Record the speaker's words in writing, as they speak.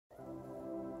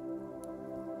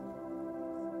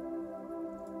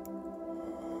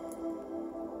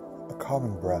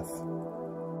calming breath.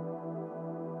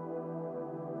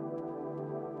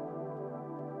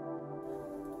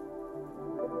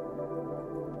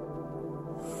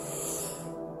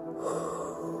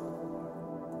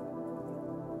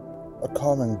 A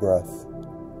calming breath.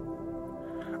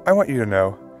 I want you to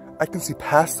know, I can see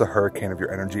past the hurricane of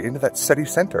your energy into that steady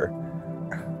center.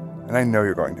 And I know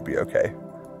you're going to be okay.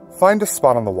 Find a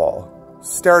spot on the wall.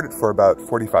 Stare at it for about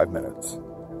 45 minutes.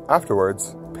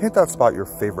 Afterwards, paint that spot your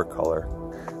favorite color.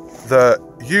 The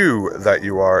you that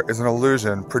you are is an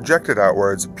illusion projected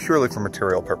outwards purely for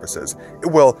material purposes.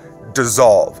 It will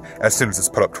dissolve as soon as it's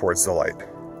put up towards the light.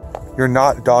 You're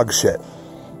not dog shit.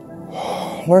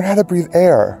 Learn how to breathe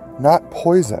air, not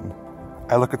poison.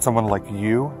 I look at someone like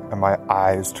you and my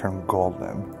eyes turn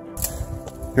golden.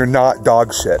 You're not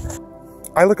dog shit.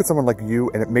 I look at someone like you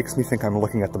and it makes me think I'm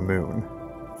looking at the moon.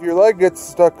 If your leg gets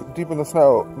stuck deep in the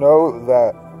snow, know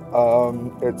that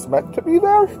it's meant to be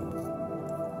there.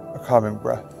 A calming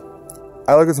breath.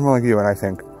 I look at someone like you and I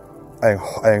think,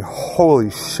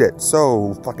 holy shit,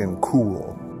 so fucking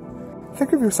cool.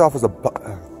 Think of yourself as a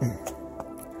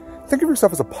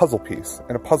puzzle piece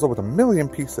in a puzzle with 1,000,000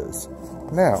 pieces.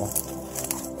 Now,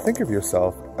 think of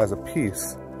yourself as a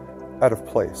piece out of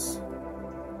place.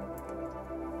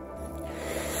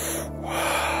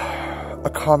 A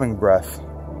calming breath.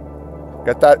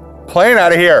 Get that plane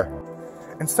out of here!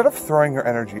 Instead of throwing your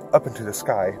energy up into the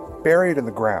sky, bury it in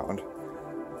the ground.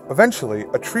 Eventually,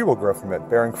 a tree will grow from it,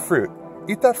 bearing fruit.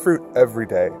 Eat that fruit every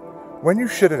day. When you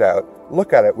shit it out,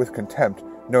 look at it with contempt,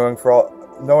 knowing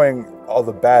all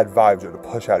the bad vibes are to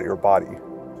push out of your body.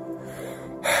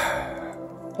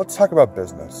 Let's talk about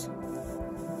business.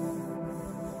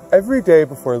 Every day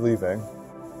before leaving,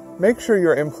 make sure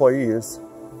your employees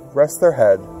rest their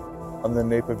head on the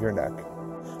nape of your neck.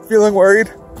 Feeling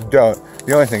worried? Don't.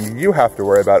 The only thing you have to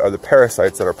worry about are the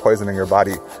parasites that are poisoning your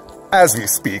body as we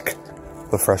speak.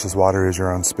 The freshest water is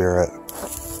your own spirit.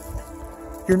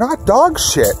 You're not dog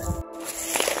shit.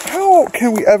 How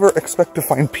can we ever expect to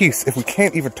find peace if we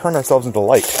can't even turn ourselves into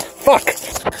light? Fuck!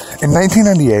 In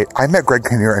 1998, I met Greg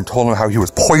Kinnear and told him how he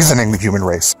was poisoning the human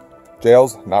race.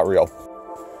 Jails, not real.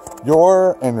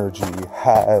 Your energy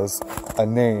has a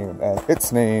name, and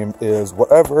its name is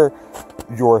whatever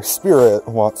your spirit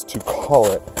wants to call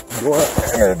it. Your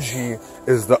energy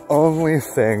is the only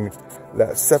thing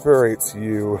that separates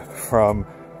you from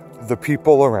the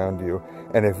people around you.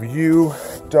 And if you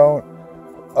don't,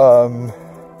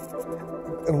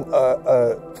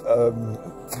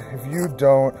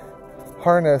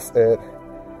 harness it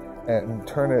and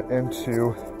turn it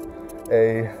into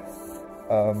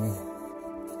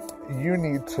you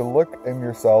need to look in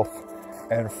yourself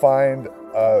and find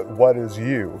what is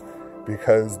you,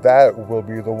 because that will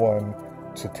be the one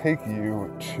to take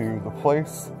you to the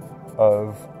place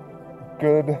of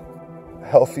good,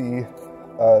 healthy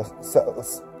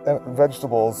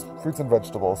vegetables, fruits and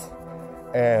vegetables,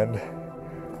 and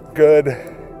good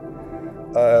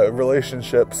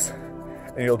relationships,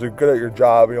 and you'll do good at your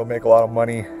job, you'll make a lot of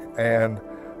money, and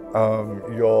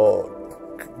you'll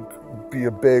be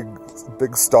a big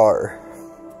star.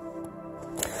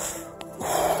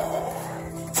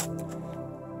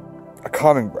 A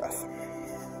calming breath.